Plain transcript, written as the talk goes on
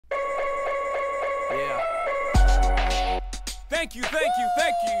Thank you,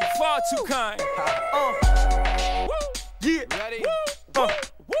 far too kind. Yeah. Ready?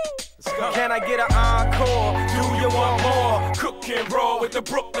 Let's go. Can I get an encore? Do you want more? Cook and roll with the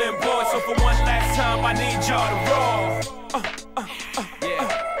Brooklyn boys. So for one last time, I need y'all to roll.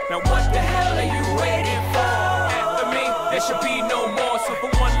 Now what the hell are you waiting for? After me, there should be no more. So for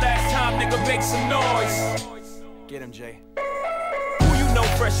one last time, nigga, make some noise. Get him, Jay. Who you know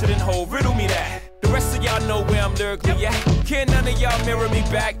fresher than Ho? Riddle me that. The rest of y'all know where I'm lyrically at. Can't none of y'all mirror me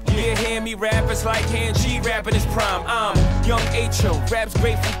back. Yeah, hear me rap, it's like hand G rapping his prime. I'm young H.O., raps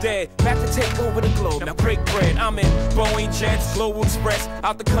Grateful Dead. Back to take over the globe, now break bread. I'm in Boeing Jets, Global Express.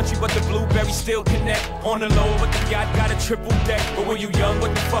 Out the country, but the blueberries still connect. On the low, but the yacht got a triple deck. But when you young,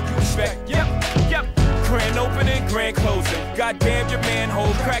 what the fuck you expect? Yep. Grand opening, grand closing. Goddamn your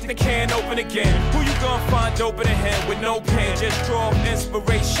manhole, crack the can open again. Who you gonna find open in him with no pen? Just draw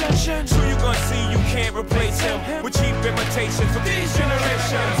inspiration. Who you gonna see you can't replace him with cheap imitations from these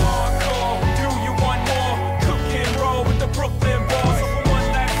generations? Encore, do you want more? Cook and roll with the Brooklyn boys. So for one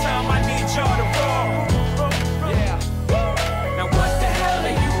last time, I need y'all to roll. Now what the hell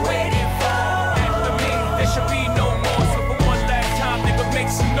are you waiting for? After me, there should be no more. So for one last time, nigga, make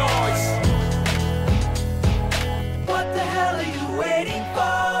some noise. What the hell are you waiting for?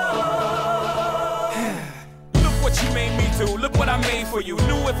 Look what you made me do, look what I made for you.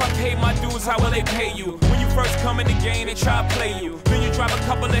 Knew if I paid my dues, how will they pay you? When you first come in the game, they try to play you. Then you drop a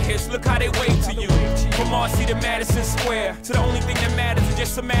couple of hits, look how they wait to you. From Marcy to Madison Square, to the only thing that matters is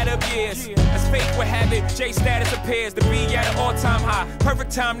just a matter of years. As fate would have it, J status appears to be at an all-time high.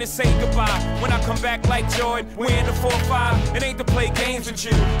 Perfect time to say goodbye. When I come back like Jordan, we're in the 4-5. It ain't to play games with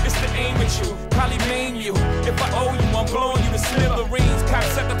you, it's to aim at you, probably maim you. If I owe you, I'm blowing you to smithereens.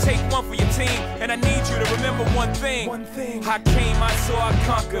 Cocksucker, take one for your team, and I need you to remember one thing. I came, I saw, I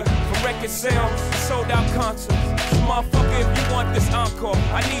conquered. From record sales, sold out concerts. So motherfucker, if you want this encore,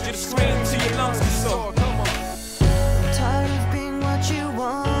 I need you to scream till your lungs are sore.